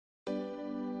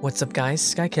What's up guys,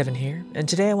 SkyKevin here, and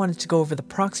today I wanted to go over the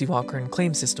proxy walker and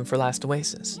claim system for Last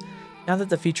Oasis. Now that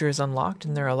the feature is unlocked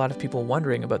and there are a lot of people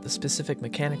wondering about the specific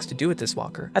mechanics to do with this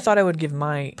walker, I thought I would give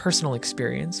my personal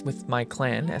experience with my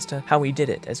clan as to how we did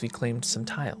it as we claimed some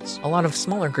tiles. A lot of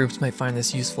smaller groups might find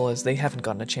this useful as they haven't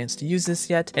gotten a chance to use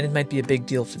this yet, and it might be a big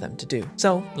deal for them to do.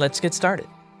 So let's get started.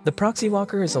 The proxy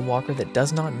walker is a walker that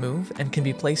does not move and can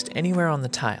be placed anywhere on the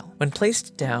tile. When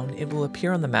placed down, it will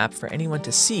appear on the map for anyone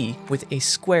to see with a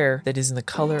square that is in the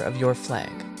color of your flag.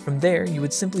 From there, you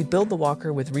would simply build the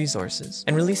walker with resources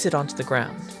and release it onto the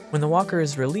ground. When the walker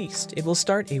is released, it will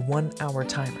start a 1-hour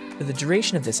timer. For the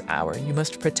duration of this hour, you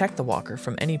must protect the walker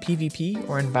from any PvP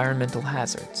or environmental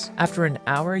hazards. After an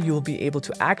hour, you will be able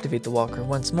to activate the walker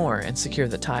once more and secure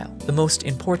the tile. The most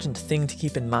important thing to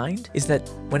keep in mind is that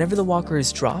whenever the walker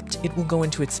is dropped, it will go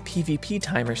into its PvP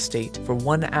timer state for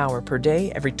 1 hour per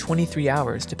day every 23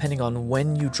 hours depending on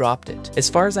when you dropped it.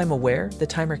 As far as I'm aware, the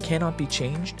timer cannot be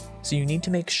changed, so you need to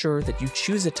make sure that you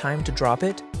choose a time to drop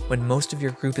it when most of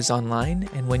your group is online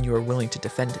and when you are willing to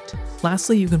defend it.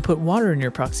 Lastly, you can put water in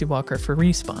your proxy walker for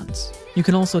respawns. You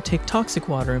can also take toxic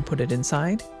water and put it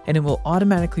inside, and it will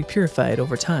automatically purify it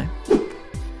over time.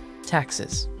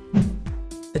 Taxes.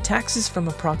 The taxes from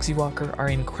a proxy walker are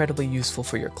incredibly useful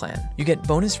for your clan. You get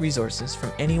bonus resources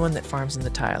from anyone that farms in the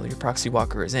tile your proxy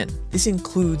walker is in. This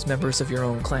includes members of your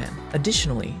own clan.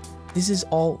 Additionally, this is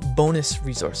all bonus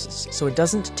resources, so it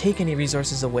doesn't take any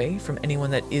resources away from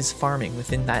anyone that is farming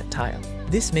within that tile.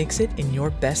 This makes it in your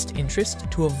best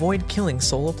interest to avoid killing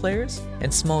solo players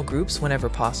and small groups whenever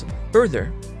possible.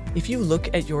 Further, if you look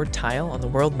at your tile on the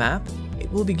world map, it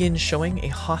will begin showing a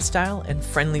hostile and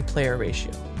friendly player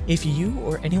ratio. If you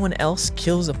or anyone else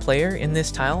kills a player in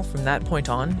this tile from that point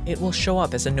on, it will show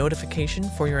up as a notification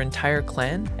for your entire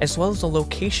clan, as well as the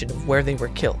location of where they were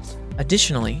killed.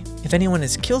 Additionally, if anyone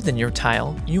is killed in your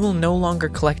tile, you will no longer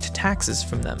collect taxes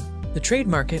from them. The trade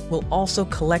market will also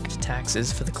collect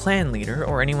taxes for the clan leader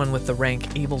or anyone with the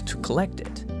rank able to collect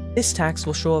it. This tax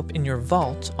will show up in your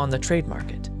vault on the trade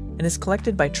market, and is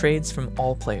collected by trades from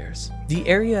all players. The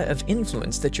area of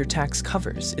influence that your tax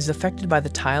covers is affected by the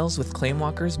tiles with claim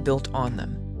walkers built on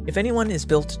them. If anyone is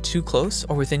built too close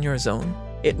or within your zone,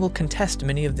 it will contest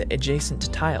many of the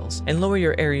adjacent tiles and lower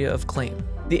your area of claim.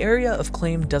 The area of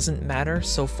claim doesn't matter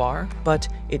so far, but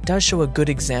it does show a good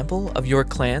example of your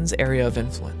clan's area of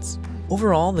influence.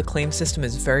 Overall, the claim system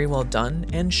is very well done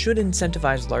and should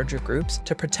incentivize larger groups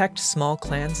to protect small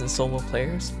clans and solo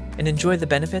players and enjoy the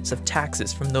benefits of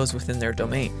taxes from those within their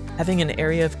domain. Having an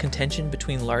area of contention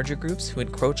between larger groups who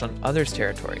encroach on others'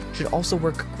 territory should also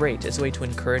work great as a way to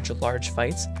encourage large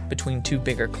fights between two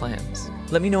bigger clans.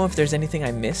 Let me know if there's anything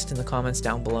I missed in the comments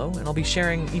down below, and I'll be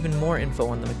sharing even more info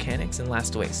on the mechanics in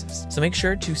Last Oasis. So make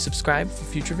sure to subscribe for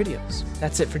future videos.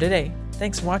 That's it for today.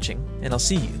 Thanks for watching, and I'll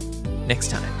see you next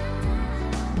time.